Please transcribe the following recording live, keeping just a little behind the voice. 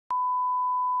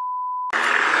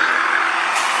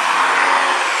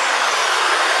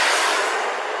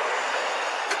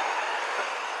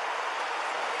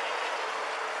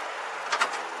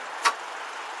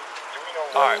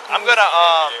I'm gonna,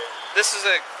 this is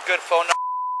a good phone number.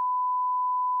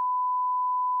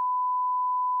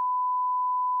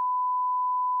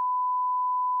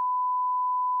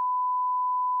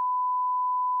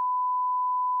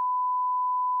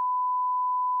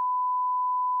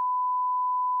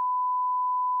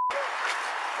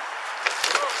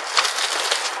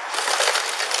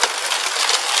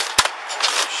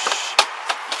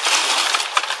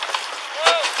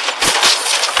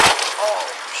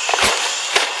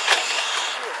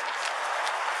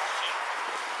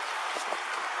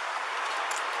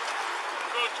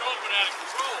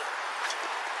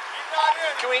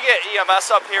 Can we get EMS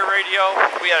up here, radio?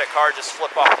 We had a car just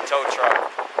flip off the tow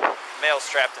truck. Male's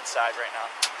trapped inside right now.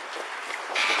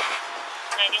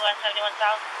 9171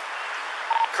 South?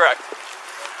 Correct.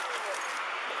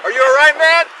 Are you alright,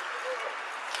 man?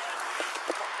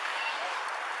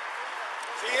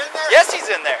 Is he in there? Yes, he's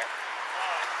in there.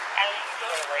 I was just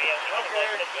going to radio. You want to go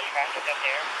to the traffic up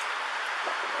there?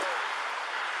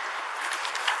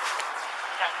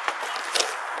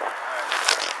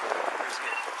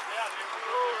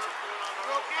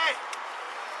 Okay.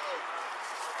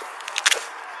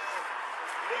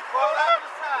 You crawl out the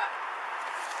side.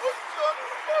 What the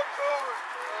fuck over?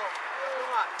 Come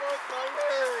on. Fuck my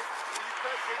leg.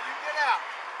 Can you get out?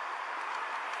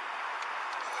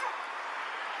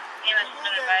 EMS is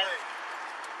not advised.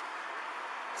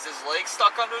 Is his leg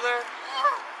stuck under there?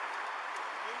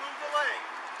 You move the leg.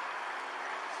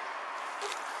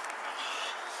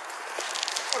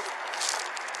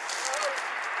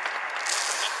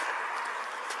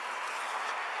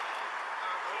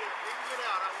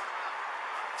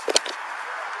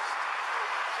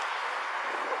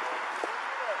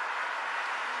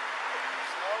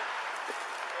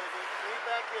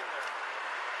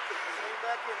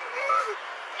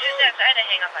 Just outside to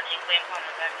hang up on Hinkley and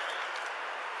Palmer back.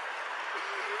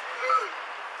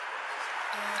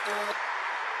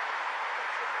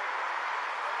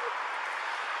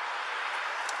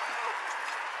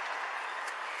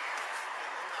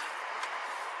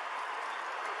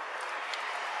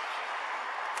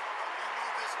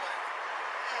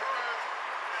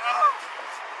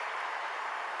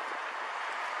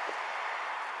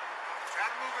 Try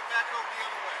to move it back over the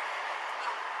other way.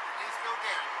 Knees go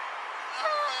down.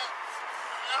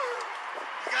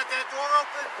 You got that door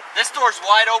open? This door's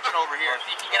wide open over here. If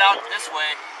he can get out this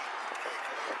way.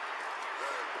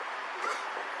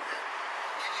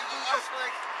 Can you move this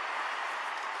way?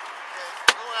 Okay,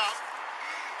 go out.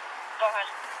 Go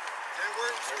ahead. Okay,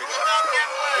 we're going out that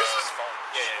way. This is fun.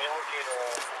 Yeah.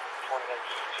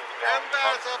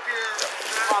 Everybody's up here.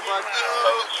 Come on, bud.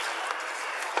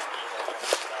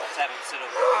 Let's have him sit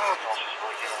over there.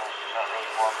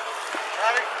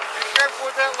 Be careful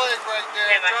with that leg right there.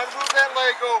 Try to move that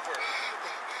leg over.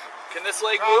 Can this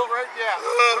leg move? Right, yeah.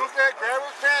 Move that, grab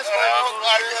his pants leg a little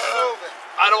bit and move it.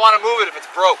 I don't want to move it if it's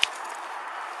broke.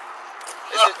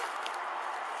 Is it?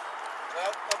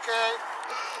 Okay.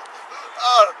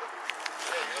 Oh.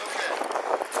 Okay.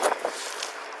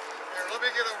 Here, let me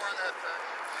get over on that side.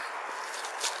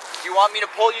 Do you want me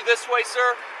to pull you this way,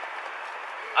 sir?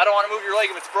 I don't want to move your leg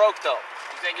if it's broke, though.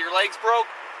 You think your leg's broke?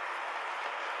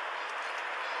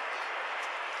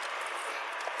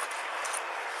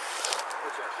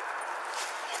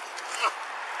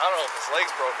 I don't know if his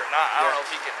leg's broke or not. I don't know if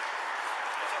he can.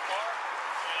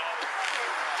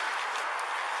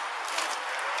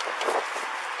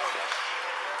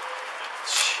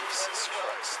 Jesus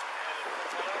Christ.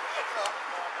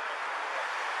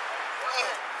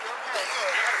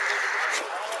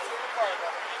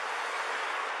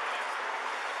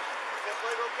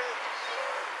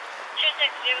 Shoot, do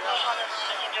you have a call on this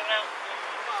since you've driven out?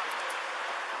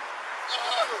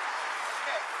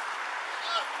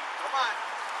 Come on.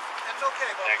 That's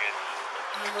okay, bud.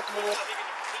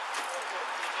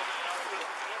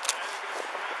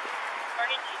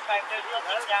 Burning 25, there's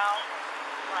nothing down.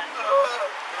 Come on.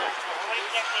 What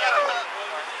exactly happened?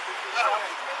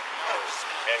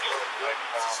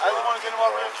 I just want to get him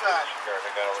over inside. Yeah,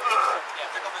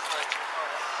 pick up his leg.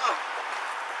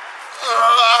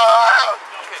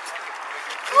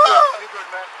 You good,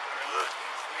 man?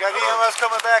 You got EMS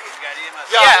coming back?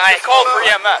 Yeah, I called for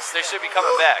EMS. They should be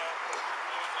coming back.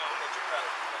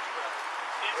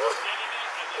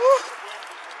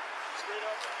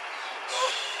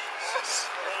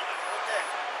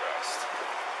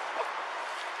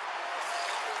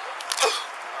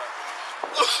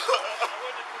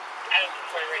 I was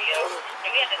for radio.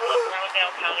 And we had to look around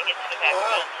downtown to get to the back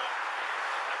of it.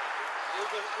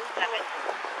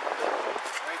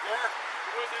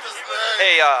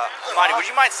 Hey, Monty, would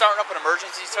you mind starting up an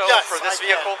emergency tow for this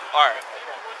vehicle? All right.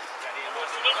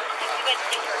 had to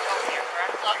get your adult here,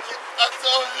 correct? I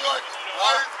told you I can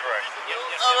Correct.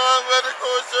 I don't have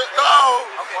medical insurance. No!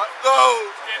 No!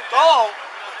 Go.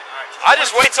 I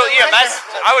just wait till EMS.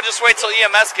 I would just wait till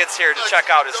EMS gets here to check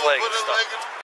out his Don't leg put and a stuff. leg in